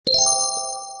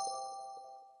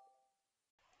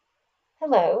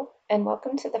Hello, and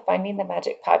welcome to the Finding the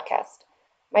Magic podcast.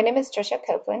 My name is Trisha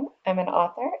Copeland. I'm an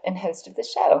author and host of the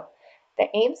show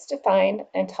that aims to find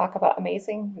and talk about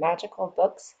amazing magical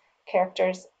books,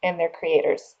 characters, and their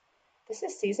creators. This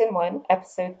is season 1,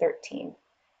 episode 13.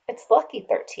 It's lucky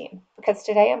 13 because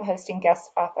today I'm hosting guest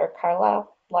author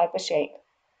Carlisle Labashade.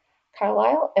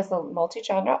 Carlisle is a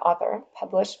multi-genre author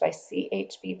published by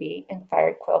CHBB and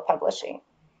Fire Quill Publishing.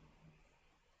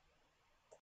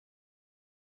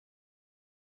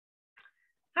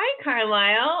 Hi,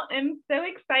 Carlisle. I'm so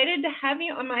excited to have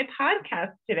you on my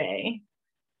podcast today.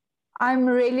 I'm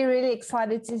really, really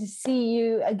excited to see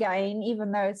you again,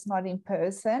 even though it's not in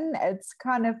person. It's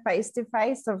kind of face to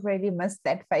face. I've really missed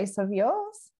that face of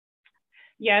yours.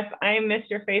 Yes, I miss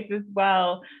your face as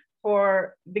well.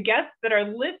 For the guests that are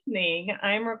listening,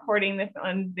 I'm recording this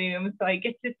on Zoom, so I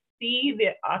get to see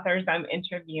the authors I'm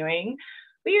interviewing,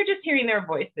 but you're just hearing their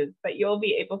voices, but you'll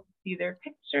be able to see their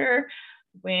picture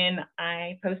when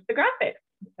I post the graphics.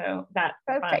 So that's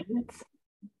perfect. Fun.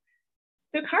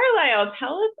 So Carlisle,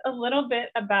 tell us a little bit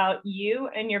about you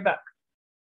and your book.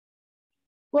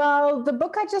 Well, the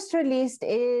book I just released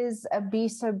is Be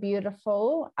So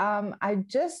Beautiful. I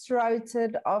just wrote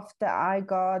it after I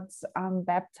got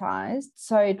baptized,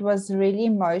 so it was really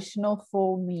emotional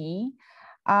for me.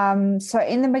 So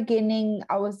in the beginning,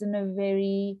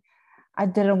 I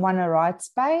didn't want to write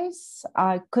space.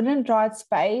 I couldn't write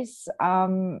space.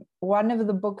 One of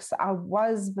the books I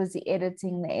was busy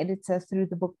editing, the editor threw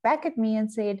the book back at me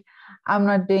and said, I'm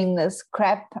not doing this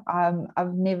crap.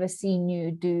 I've never seen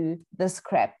you do this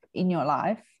crap in your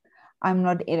life. I'm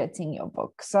not editing your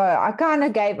book. So I kind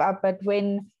of gave up. But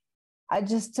when I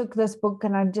just took this book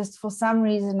and for some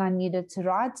reason, I needed to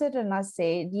write it. And I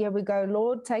said, here we go,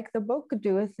 Lord, take the book,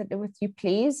 do with it with you,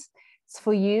 please. It's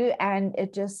for you. And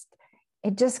it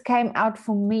just came out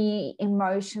for me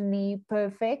emotionally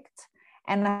perfect.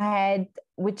 And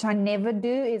which I never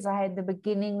do, is I had the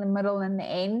beginning, the middle, and the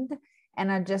end,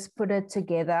 and I just put it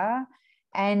together.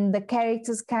 And the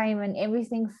characters came and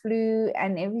everything flew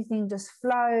and everything just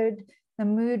flowed. The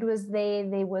mood was there.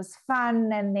 There was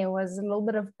fun and there was a little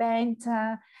bit of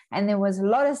banter and there was a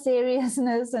lot of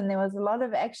seriousness and there was a lot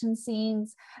of action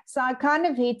scenes. So I kind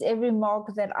of hit every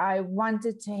mark that I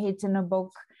wanted to hit in a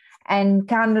book and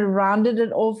kind of rounded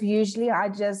it off. Usually I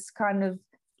just kind of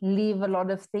leave a lot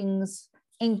of things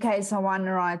in case I want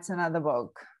to write another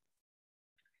book.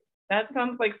 That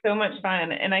sounds like so much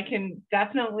fun. And I can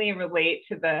definitely relate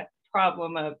to the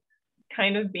problem of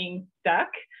kind of being stuck.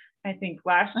 I think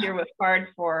last year was hard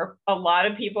for a lot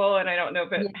of people. And I don't know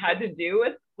if it had to do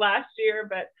with last year,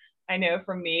 but I know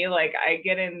for me, like I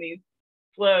get in these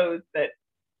flows that,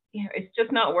 it's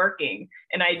just not working.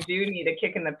 And I do need a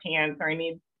kick in the pants, or I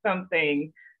need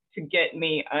something to get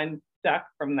me unstuck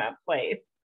from that place.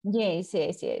 Yes.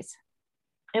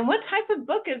 And what type of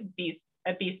book is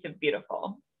A Beast of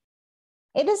Beautiful?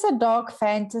 It is a dark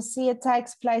fantasy. It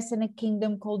takes place in a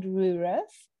kingdom called Rurith.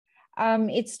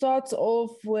 It starts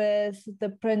off with the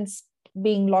prince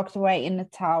being locked away in a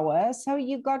tower. So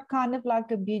you got kind of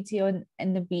like a Beauty and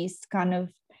the Beast kind of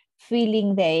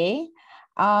feeling there.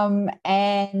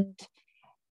 And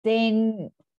then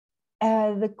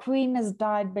the queen has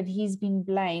died, but he's been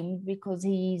blamed because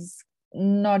he's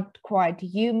not quite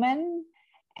human.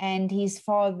 And his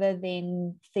father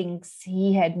then thinks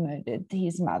he had murdered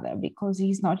his mother because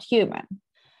he's not human.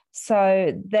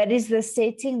 So that is the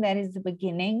setting, that is the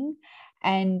beginning.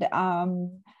 And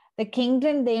the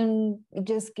kingdom then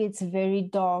just gets very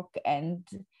dark and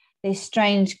there's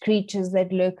strange creatures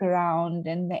that lurk around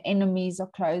and the enemies are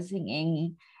closing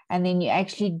in. And then you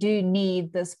actually do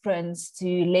need this prince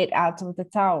to let out of the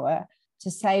tower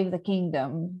to save the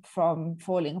kingdom from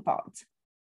falling apart.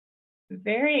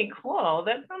 Very cool.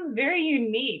 That sounds very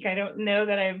unique. I don't know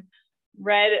that I've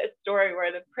read a story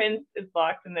where the prince is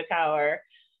locked in the tower.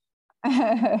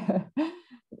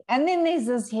 And then there's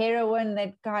this heroine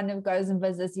that kind of goes and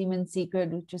visits him in secret,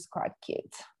 which is quite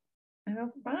cute.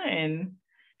 Oh, fun.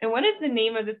 And what is the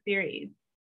name of the series?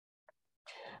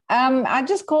 I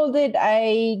just called it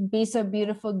a Be So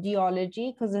Beautiful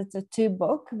duology because it's a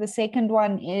 2-book. The second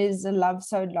one is A Love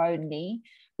So Lonely,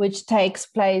 which takes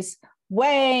place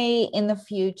way in the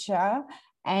future.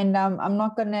 And I'm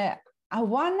not going to, I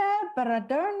want to, but I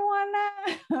don't want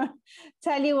to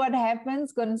tell you what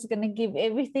happens because it's going to give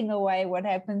everything away what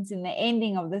happens in the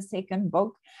ending of the second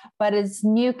book. But it's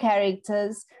new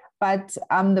characters, but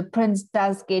the prince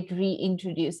does get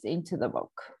reintroduced into the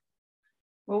book.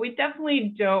 Well, we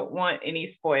definitely don't want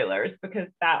any spoilers because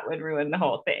that would ruin the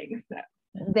whole thing. So.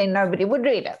 Then nobody would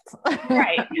read it.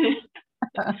 Right.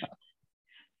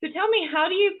 So tell me, how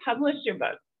do you publish your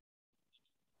book?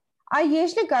 I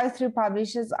usually go through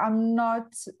publishers. I'm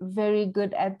not very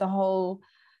good at the whole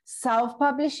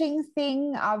self-publishing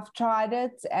thing. I've tried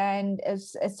it and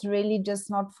it's really just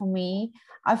not for me.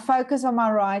 I focus on my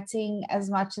writing as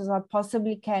much as I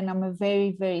possibly can. I'm a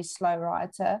very, very slow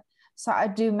writer. So I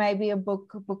do maybe a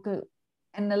book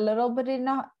and a little bit and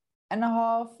a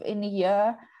half in a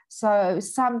year. So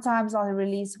sometimes I'll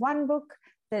release one book,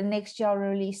 the next year I'll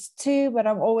release two, but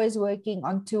I'm always working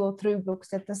on 2 or 3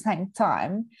 books at the same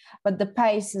time. But the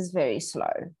pace is very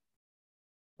slow.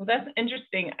 Well, that's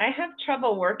interesting. I have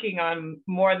trouble working on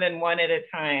more than one at a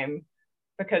time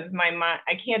because my mind,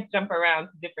 I can't jump around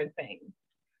to different things.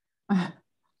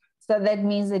 So that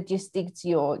means that you stick to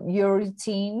your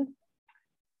routine.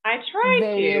 I try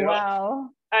very to. Well.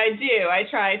 I do. I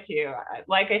try to.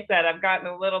 Like I said, I've gotten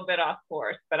a little bit off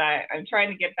course, but I'm trying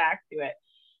to get back to it.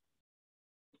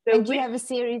 So and you have a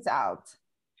series out?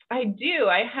 I do.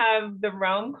 I have the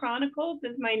Rome Chronicles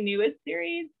is my newest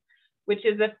series, which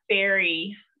is a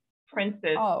fairy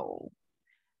princess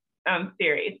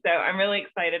series. So I'm really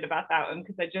excited about that one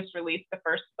because I just released the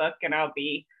first book and I'll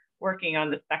be working on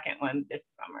the second one this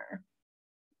summer.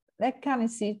 That kind of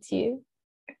suits you.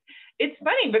 It's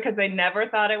funny because I never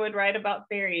thought I would write about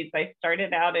fairies. I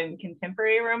started out in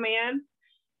contemporary romance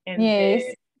and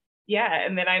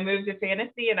and then I moved to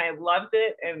fantasy and I loved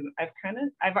it. And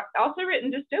I've also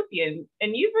written dystopian,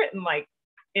 and you've written like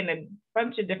in a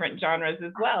bunch of different genres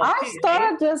as well. I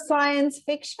started with science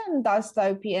fiction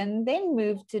dystopian, then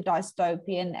moved to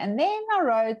dystopian, and then I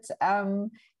wrote, it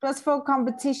was for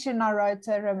competition, I wrote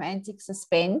a romantic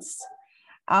suspense.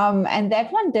 And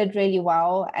that one did really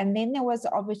well. And then there was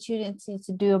the opportunity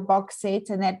to do a box set,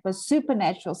 and that was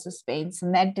supernatural suspense,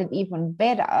 and that did even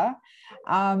better.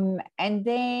 And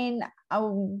then I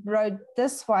wrote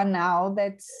this one now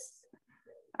that's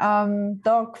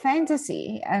dark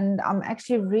fantasy, and I'm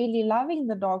actually really loving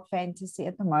the dark fantasy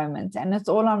at the moment. And it's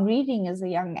all I'm reading is a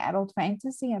young adult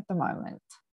fantasy at the moment.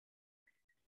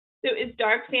 So is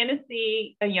dark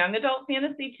fantasy a young adult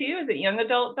fantasy too? Is it young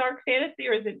adult dark fantasy,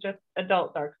 or is it just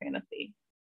adult dark fantasy?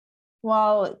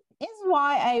 Well, is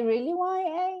YA really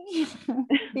YA?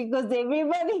 Because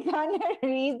everybody kind of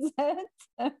reads it.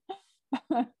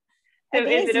 So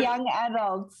it is young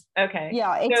adults. Okay.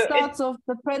 Yeah,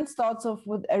 the print starts off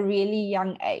with a really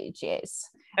young age, yes.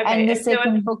 Okay. And the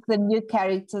second book, the new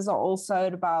characters are also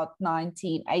at about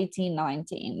 18,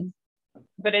 19.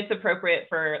 But it's appropriate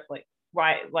for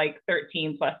like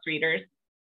 13 plus readers?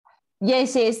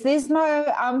 Yes. There's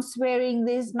no swearing.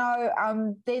 There's no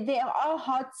there are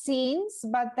hot scenes,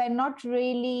 but they're not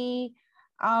really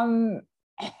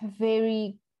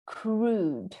very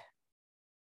crude.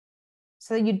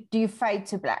 So you fade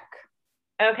to black.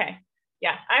 Okay.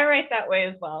 Yeah, I write that way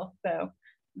as well. So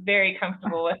very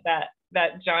comfortable with that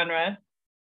genre.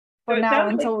 For now,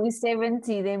 until we're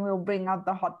 70, then we'll bring out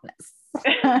the hotness.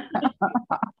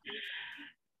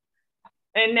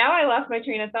 And now I lost my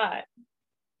train of thought.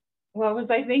 What was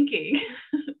I thinking?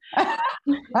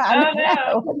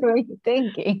 No. What were you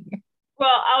thinking?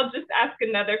 Well, I'll just ask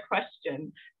another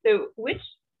question. So which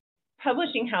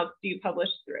publishing house do you publish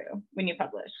through when you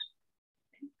publish?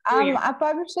 I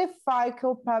published at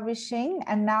FICO Publishing,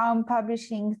 and now I'm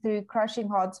publishing through Crushing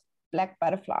Hearts Black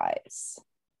Butterflies.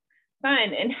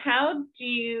 Fun. And how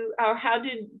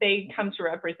did they come to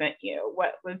represent you?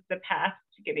 What was the path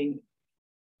to getting?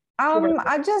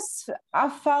 I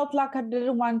felt like I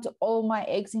didn't want all my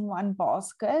eggs in one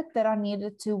basket, that I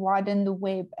needed to widen the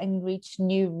web and reach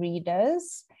new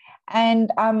readers.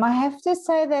 And I have to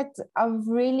say that I've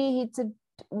really hit it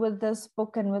with this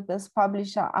book and with this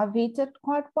publisher. I've hit it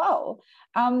quite well.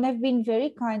 They've been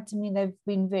very kind to me. They've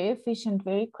been very efficient,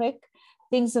 very quick.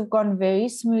 Things have gone very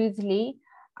smoothly.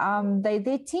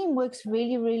 Their team works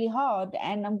really, really hard,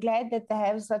 and I'm glad that they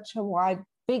have such a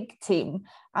big team.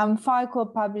 FICO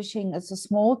Publishing is a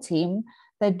small team.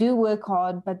 They do work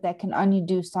hard, but they can only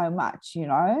do so much, you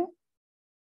know?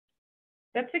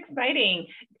 That's exciting.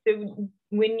 So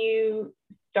when you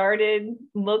started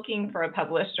looking for a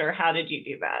publisher, how did you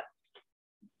do that?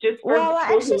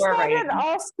 I actually started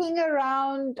asking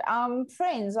around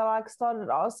friends. I started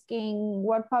asking,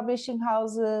 what publishing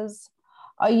houses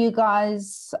are you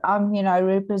guys,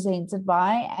 represented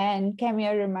by? And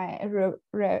Cameo Renee,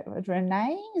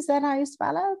 is that how you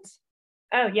spell it?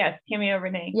 Oh, yes, Cameo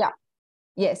Renee. Yeah,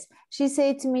 yes. She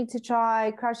said to me to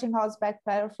try Crushing Hearts Black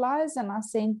Butterflies, and I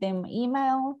sent them an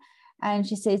email, and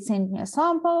she said, send me a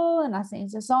sample, and I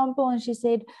sent a sample, and she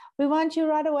said, we want you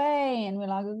right away. And we're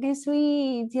like, okay,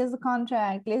 sweet, here's the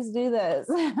contract, let's do this.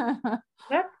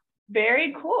 That's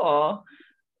very cool.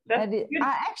 I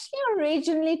actually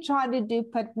originally tried to do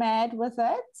PitMad with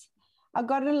it, I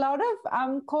got a lot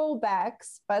of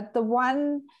callbacks, but the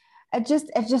one, it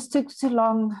just took too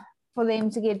long for them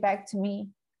to get back to me.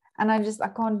 And I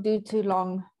can't do too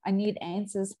long. I need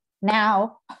answers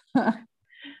now.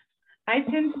 I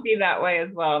tend to be that way as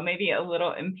well, maybe a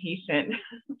little impatient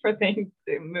for things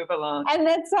to move along. And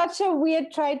that's such a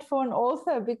weird trait for an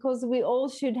author, because we all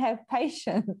should have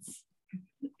patience.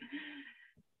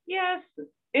 Yes,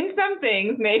 in some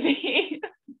things, maybe.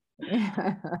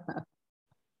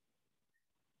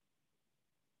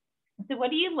 So what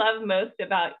do you love most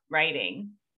about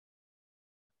writing?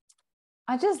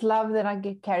 I just love that I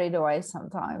get carried away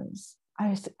sometimes.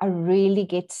 I really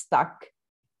get stuck.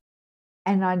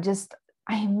 And I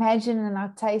imagine and I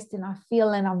taste and I feel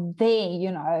and I'm there,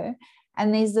 you know.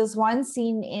 And there's this one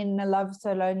scene in A Love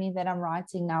So Lonely that I'm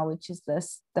writing now, which is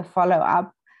the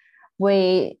follow-up,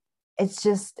 where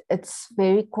it's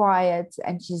very quiet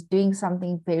and she's doing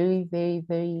something very, very,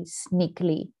 very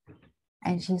sneakily.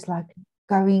 And she's like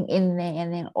going in there,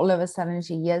 and then all of a sudden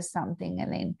she hears something,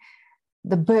 and then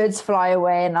the birds fly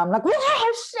away, and I'm like,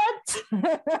 oh, shit. And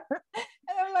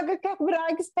I'm like, okay, but I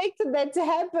expected that to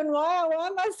happen. Why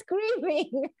am I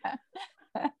screaming?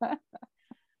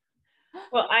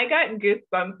 Well, I got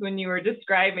goosebumps when you were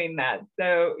describing that.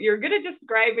 So you're good at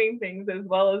describing things as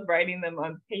well as writing them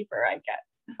on paper, I guess.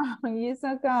 Oh, you're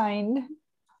so kind.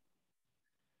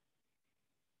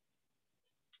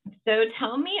 So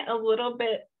tell me a little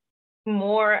bit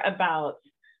more about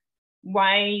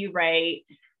why you write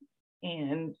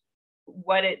and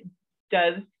what it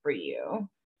does for you.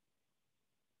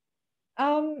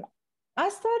 I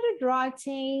started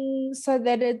writing so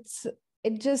that it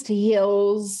just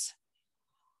heals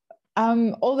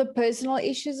all the personal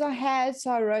issues I had.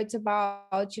 So I wrote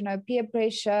about, peer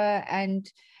pressure, and,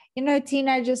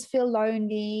 teenagers feel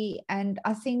lonely. And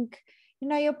I think,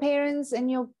 your parents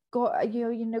and your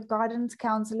guidance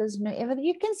counselors,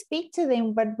 you can speak to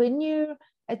them, but when you're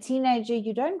a teenager,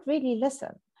 you don't really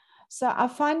listen. So I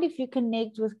find if you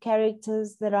connect with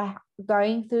characters that are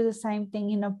going through the same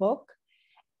thing in a book,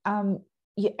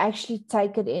 you actually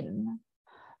take it in.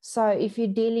 So if you're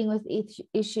dealing with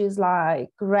issues like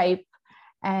rape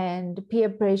and peer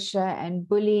pressure and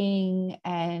bullying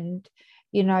and,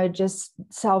 just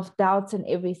self-doubt and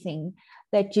everything,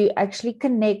 that you actually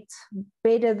connect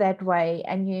better that way,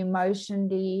 and you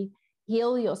emotionally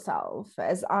heal yourself,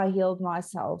 as I healed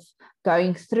myself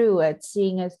going through it,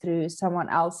 seeing it through someone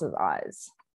else's eyes.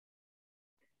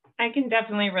 I can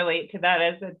definitely relate to that.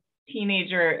 As a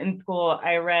teenager in school,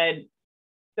 I read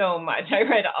so much. I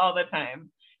read all the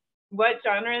time. What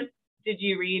genres did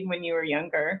you read when you were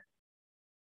younger?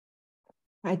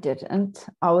 I didn't.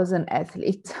 I was an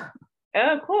athlete.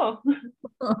 Oh, cool.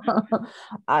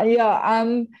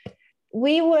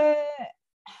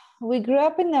 We grew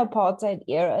up in the apartheid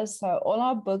era, so all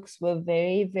our books were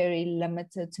very, very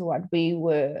limited to what we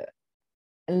were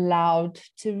allowed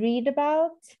to read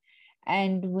about.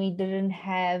 And we didn't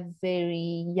have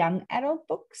very young adult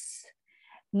books.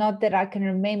 Not that I can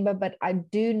remember, but I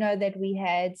do know that we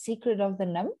had Secret of the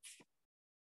Nymph,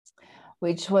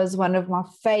 which was one of my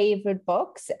favorite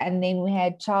books. And then we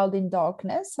had Child in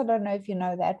Darkness. I don't know if you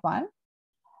know that one.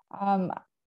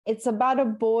 It's about a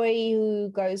boy who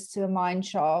goes to a mine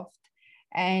shaft,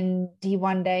 and he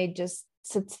one day just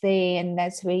sits there, and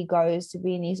that's where he goes to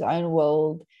be in his own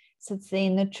world. Sits there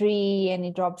in the tree, and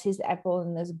he drops his apple,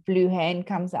 and this blue hand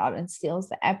comes out and steals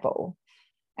the apple.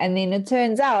 And then it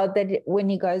turns out that when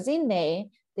he goes in there,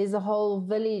 there's a whole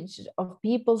village of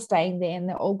people staying there, and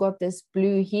they all got this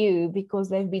blue hue because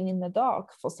they've been in the dark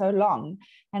for so long.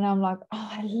 And I'm like, oh,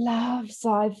 I love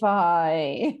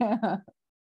sci-fi.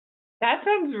 That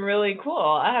sounds really cool.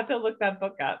 I have to look that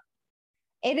book up.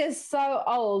 It is so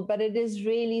old, but it is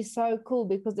really so cool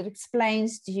because it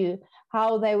explains to you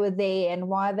how they were there and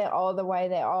why they are the way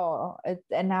they are,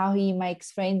 and how he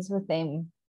makes friends with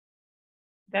them.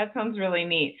 That sounds really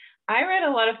neat. I read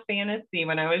a lot of fantasy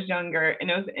when I was younger,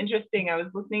 and it was interesting. I was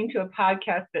listening to a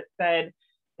podcast that said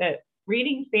that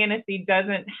reading fantasy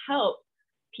doesn't help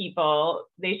people.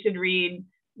 They should read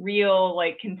real,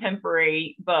 like,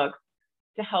 contemporary books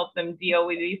to help them deal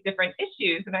with these different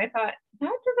issues. And I thought, that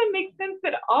doesn't make sense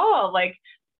at all. Like,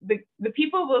 the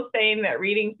people were saying that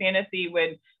reading fantasy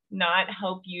would not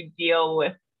help you deal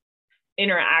with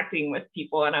interacting with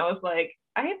people. And I was like,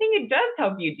 I think it does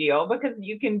help you deal, because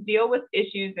you can deal with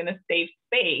issues in a safe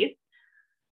space,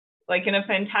 like in a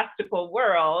fantastical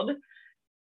world,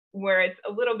 where it's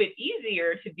a little bit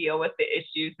easier to deal with the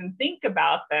issues and think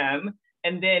about them.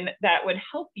 And then that would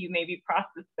help you maybe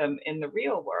process them in the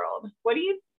real world. What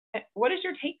is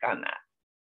your take on that?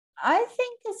 I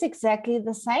think it's exactly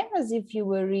the same as if you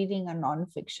were reading a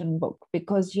nonfiction book,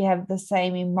 because you have the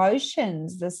same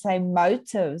emotions, the same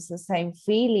motives, the same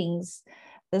feelings,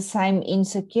 the same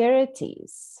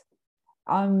insecurities.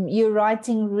 You're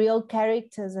writing real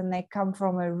characters and they come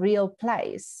from a real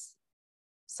place.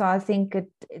 So I think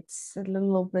it's a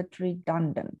little bit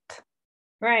redundant.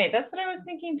 Right. That's what I was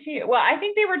thinking too. Well, I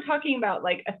think they were talking about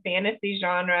like a fantasy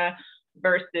genre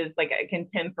versus like a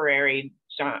contemporary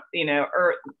genre,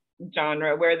 or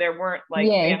genre where there weren't like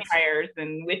vampires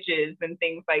and witches and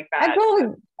things like that. I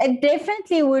thought it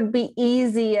definitely would be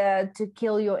easier to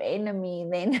kill your enemy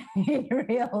than in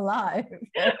real life.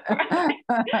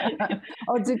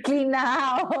 Or to clean the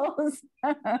house.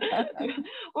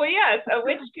 Well, yes, a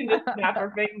witch can just snap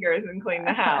her fingers and clean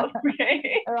the house,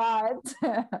 right? Right.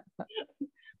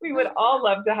 We would all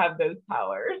love to have those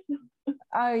powers.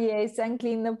 Oh, yes, and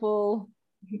clean the pool.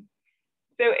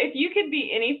 So if you could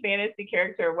be any fantasy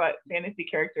character, what fantasy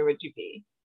character would you be?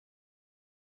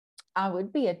 I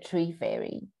would be a tree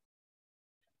fairy.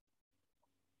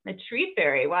 A tree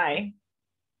fairy, why?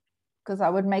 Because I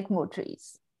would make more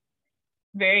trees.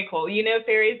 Very cool. You know,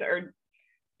 fairies are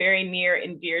very near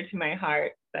and dear to my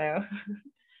heart, so.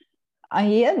 I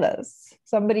hear this.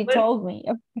 Somebody told me.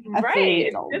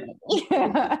 Right.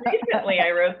 Recently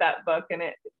I wrote that book and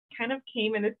it kind of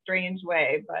came in a strange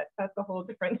way, but that's a whole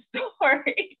different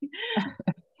story.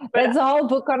 That's a whole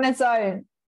book on its own.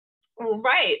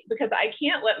 Right, because I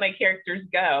can't let my characters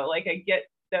go. Like I get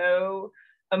so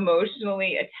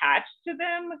emotionally attached to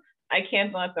them, I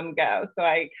can't let them go. So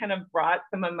I kind of brought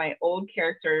some of my old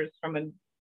characters from a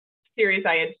series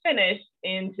I had finished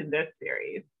into this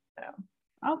series. So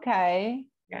okay.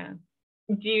 Yeah.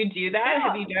 Do you do that?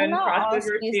 Have you done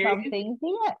crossover series? Something?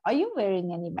 Yeah. Are you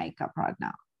wearing any makeup right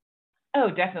now? Oh,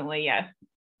 definitely, yes.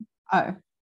 Oh.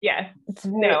 Yes.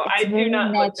 No, I do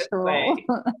not look this way.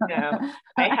 No,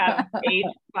 I have age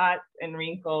spots and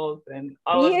wrinkles and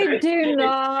all of that. You do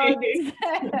not.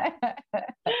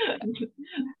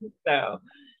 So,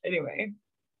 anyway.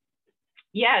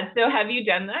 Yeah, so have you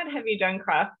done that? Have you done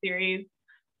cross series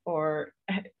or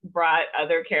brought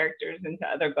other characters into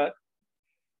other books?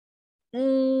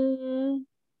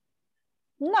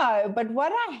 No, but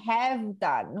what I have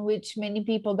done, which many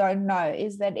people don't know,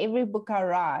 is that every book I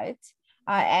write,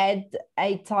 I add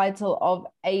a title of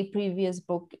a previous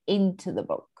book into the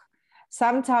book.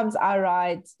 Sometimes I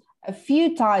write a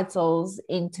few titles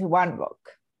into one book.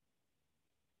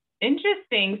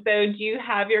 Interesting. So do you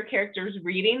have your characters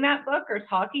reading that book or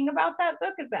talking about that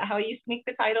book? Is that how you sneak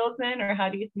the titles in, or how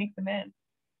do you sneak them in?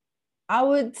 I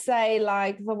would say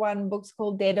like the one book's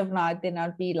called Dead of Night, then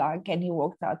I'd be like, and he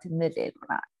walked out in the dead of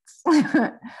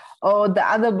night. Or the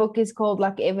other book is called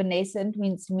like Evanescent,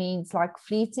 means like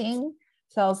fleeting.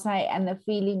 So I'll say, and the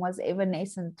feeling was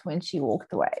evanescent when she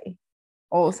walked away,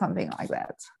 or something like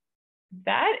that.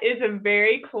 That is a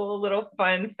very cool little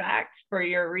fun fact for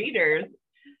your readers.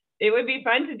 It would be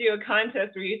fun to do a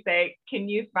contest where you say, can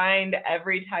you find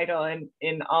every title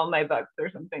in all my books or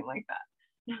something like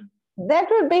that? That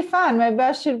would be fun. Maybe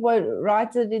I should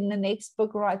write it in the next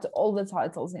book, write all the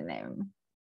titles in them.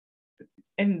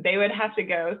 And they would have to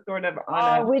go sort of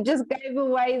on we just gave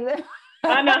away the...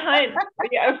 on a hunt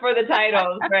for the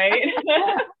titles, right?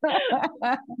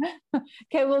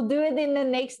 Okay, we'll do it in the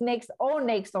next, or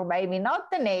maybe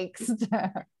not the next.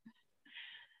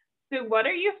 So what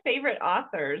are your favorite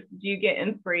authors? Do you get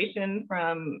inspiration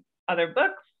from other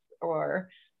books or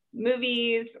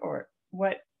movies or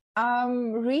what?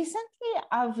 Recently,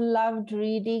 I've loved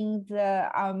reading the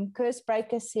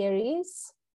Cursebreaker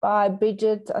series by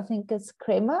Bridget, I think it's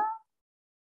Kremer.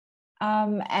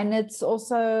 And it's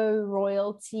also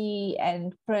royalty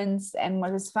and prince. And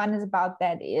what is fun is about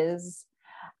that is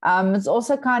it's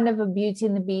also kind of a Beauty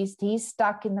and the Beast. He's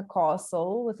stuck in the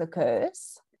castle with a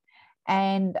curse.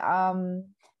 And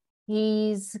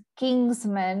his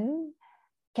kingsman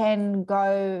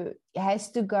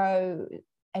has to go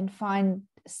and find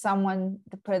someone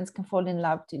the prince can fall in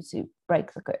love to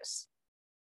break the curse.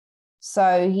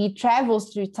 So he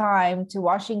travels through time to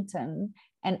Washington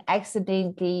and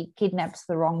accidentally kidnaps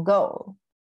the wrong girl.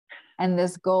 And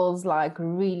this girl's like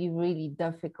really, really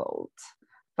difficult.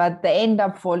 But they end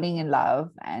up falling in love,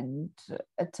 and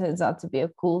it turns out to be a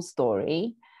cool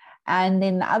story. And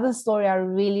then the other story I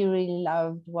really, really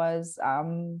loved was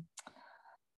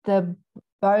The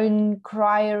Bone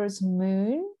Crier's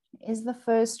Moon is the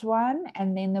first one,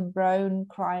 and then The Bone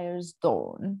Crier's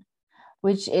Dawn,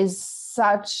 which is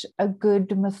such a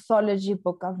good mythology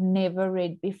book I've never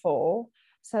read before.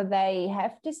 So they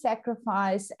have to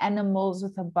sacrifice animals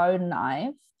with a bone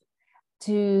knife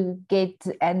to get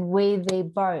and wear their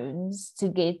bones to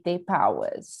get their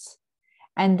powers.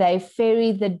 And they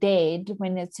ferry the dead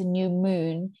when it's a new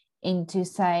moon into,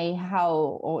 say,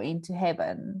 hell or into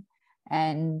heaven.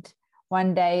 And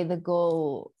one day the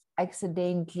girl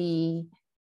accidentally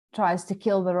tries to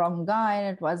kill the wrong guy,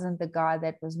 and it wasn't the guy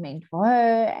that was meant for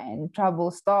her, and trouble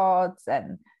starts.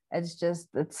 And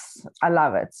I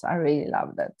love it. I really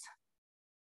loved it.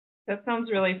 That sounds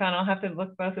really fun. I'll have to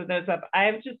look both of those up.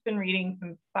 I've just been reading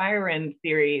some Siren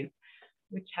series,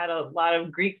 which had a lot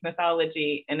of Greek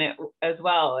mythology in it as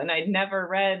well. And I'd never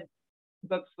read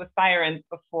books with sirens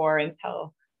before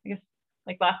until, I guess,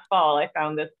 like last fall, I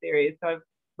found this series. So I've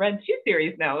read 2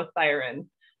 series now with sirens,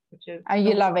 which is. Are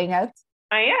you loving it?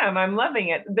 I am. I'm loving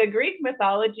it. The Greek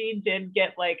mythology did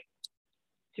get like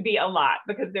to be a lot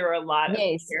because there were a lot of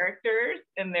characters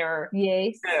and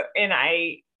and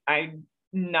I'm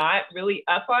not really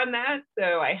up on that.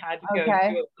 So I had to go do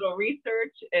a little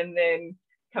research and then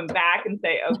come back and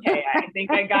say, okay, I think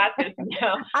I got this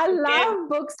now. I love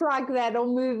books like that or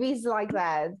movies like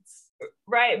that.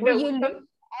 Right. But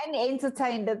and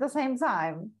entertained at the same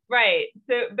time. Right.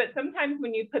 So, but sometimes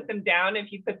when you put them down,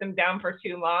 if you put them down for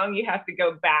too long, you have to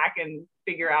go back and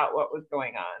figure out what was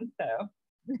going on. So,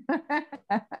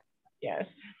 yes.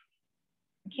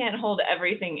 I can't hold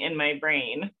everything in my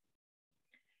brain.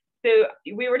 So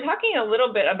we were talking a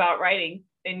little bit about writing,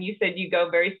 and you said you go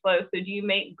very slow. So do you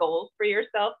make goals for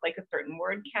yourself, like a certain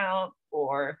word count,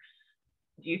 or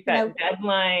do you set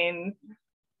deadlines?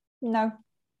 No.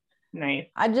 Nice.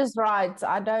 I just write.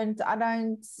 I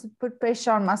don't put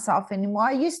pressure on myself anymore.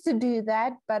 I used to do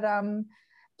that, but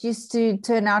just to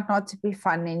turn out not to be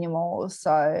fun anymore.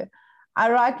 So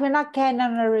I write when I can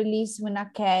and I release when I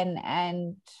can.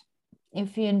 And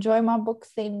if you enjoy my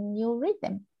books, then you'll read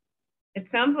them. It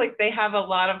sounds like they have a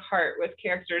lot of heart with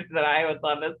characters that I would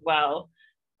love as well.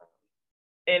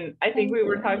 And I think we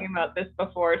were talking about this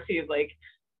before too, like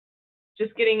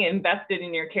just getting invested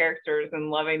in your characters and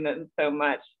loving them so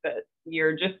much that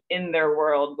you're just in their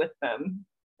world with them.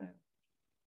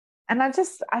 And I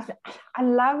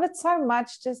love it so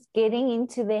much, just getting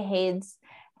into their heads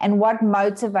and what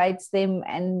motivates them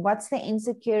and what's their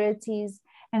insecurities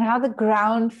and how the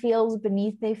ground feels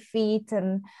beneath their feet.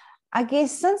 And I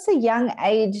guess since a young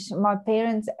age, my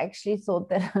parents actually thought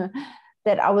that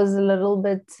that I was a little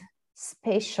bit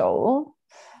special,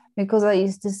 because I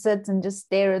used to sit and just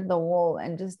stare at the wall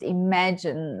and just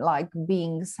imagine like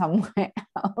being somewhere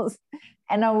else.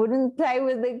 And I wouldn't play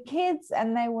with the kids,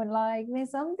 and they were like,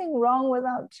 there's something wrong with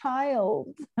our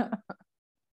child.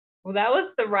 Well, that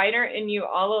was the writer in you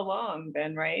all along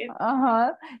then, right?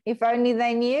 If only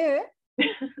they knew.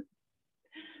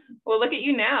 Well, look at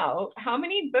you now. How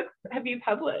many books have you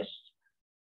published?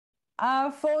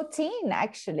 14,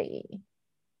 actually.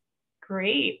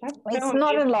 Great. It's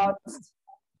not a lot,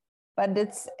 but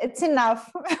it's enough.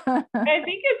 I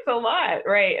think it's a lot,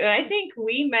 right? And I think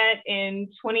we met in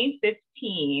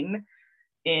 2015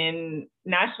 in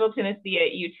Nashville, Tennessee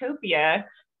at Utopia.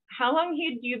 How long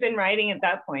had you been writing at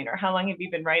that point, or how long have you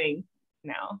been writing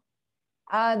now?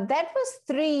 That was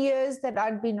 3 years that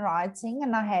I'd been writing,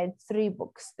 and I had 3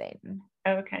 books then.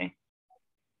 Okay.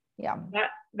 Yeah.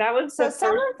 That was so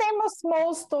some of them are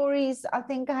small stories. I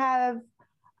think I have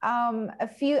a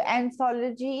few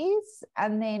anthologies,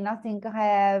 and then I think I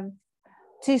have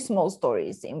 2 small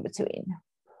stories in between.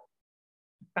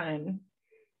 Fun.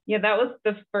 Yeah, that was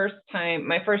the first time,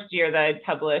 my first year that I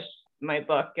published my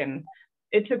book, and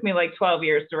it took me like 12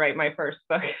 years to write my first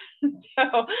book.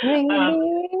 So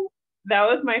really? That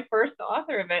was my first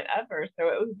author event ever. So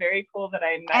it was very cool that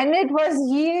I met. And it was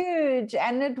huge,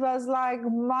 and it was like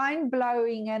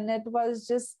mind-blowing, and it was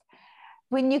just,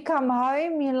 when you come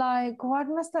home, you're like, what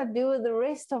must I do with the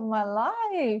rest of my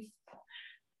life?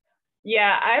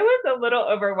 Yeah, I was a little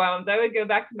overwhelmed. I would go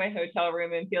back to my hotel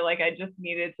room and feel like I just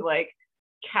needed to like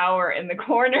cower in the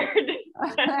corner.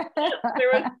 There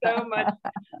was so much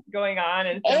going on,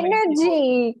 and so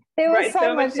energy. There was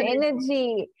so much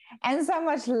energy and so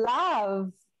much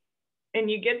love. And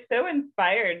you get so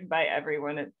inspired by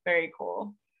everyone. It's very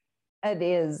cool. It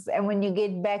is. And when you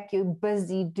get back, you're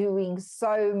busy doing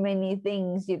so many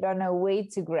things. You don't know where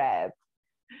to grab.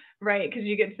 Right, because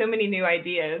you get so many new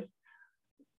ideas.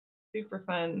 Super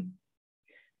fun.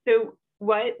 So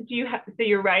what do you have? So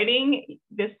you're writing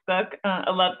this book,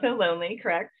 A Love So Lonely,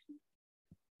 correct?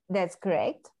 That's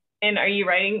correct. And are you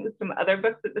writing some other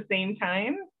books at the same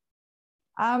time?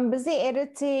 I'm busy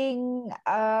editing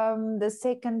the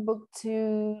second book,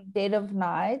 to Dead of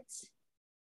Night.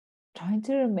 Trying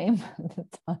to remember the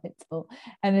title,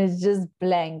 and it's just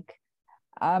blank.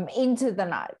 Into the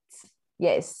Night.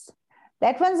 Yes.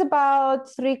 That one's about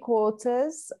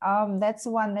 3/4. That's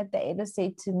the one that the editor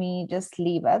said to me, just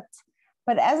leave it.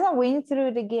 But as I went through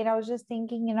it again, I was just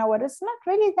thinking, you know what, it's not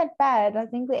really that bad. I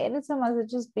think the editor must have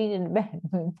just been in a bad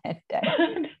mood that day.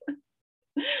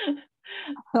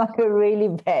 Like a really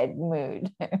bad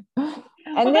mood. And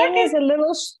Well, then there's a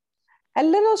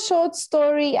little short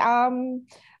story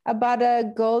about a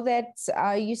girl that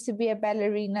used to be a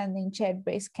ballerina and then she had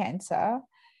breast cancer.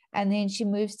 And then she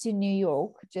moves to New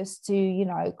York just to, you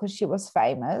know, because she was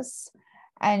famous.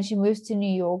 And she moves to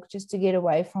New York just to get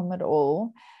away from it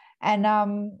all.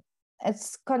 And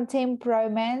it's contemporary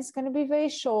romance. It's going to be very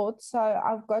short. So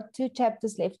I've got 2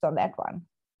 chapters left on that one.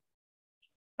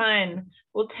 Fun.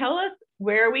 Well, tell us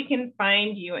where we can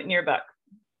find you and your books.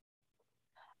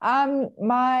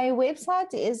 My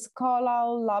website is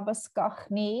Carlisle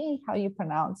Labuschagne, how you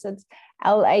pronounce it,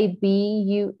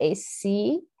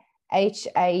 LABUSCHAGNE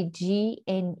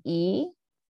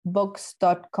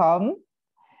books.com.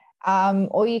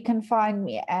 Or you can find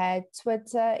me at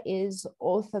Twitter is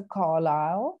Author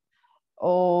Carlisle,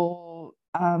 or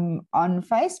on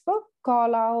Facebook,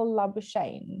 Carlisle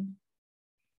Labuschagne.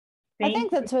 I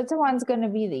think the Twitter one's going to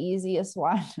be the easiest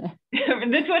one.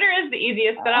 The Twitter is the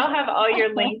easiest, but I'll have all your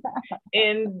links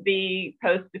in the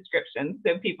post description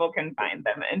so people can find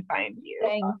them and find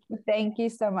you. Thank you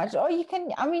so much. Or you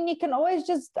can always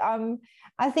just, I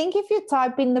think if you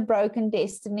type in The Broken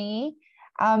Destiny,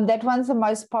 that one's the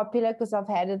most popular because I've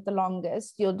had it the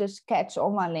longest. You'll just catch all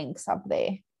my links up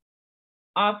there.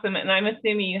 Awesome. And I'm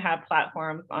assuming you have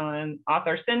platforms on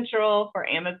Author Central, for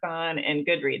Amazon, and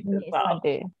Goodreads as well. I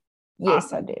do. Yes,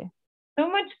 awesome. I do. So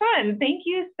much fun. Thank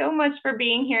you so much for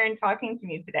being here and talking to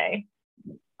me today.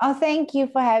 Oh, thank you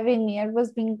for having me. It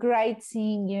was been great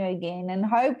seeing you again. And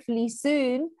hopefully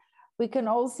soon we can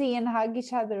all see and hug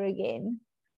each other again.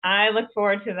 I look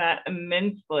forward to that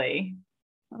immensely.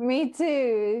 Me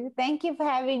too. Thank you for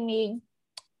having me.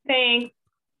 Thanks.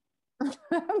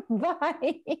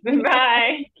 Bye.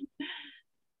 Bye.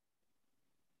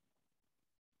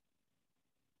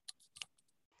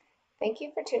 Thank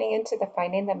you for tuning into the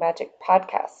Finding the Magic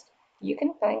podcast. You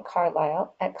can find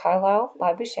Carlisle at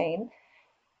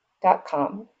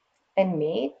carlisleLabuschagne.com and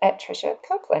me at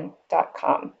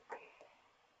TriciaCopeland.com.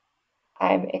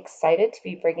 I'm excited to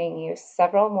be bringing you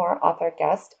several more author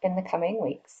guests in the coming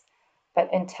weeks.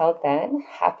 But until then,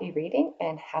 happy reading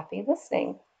and happy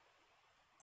listening.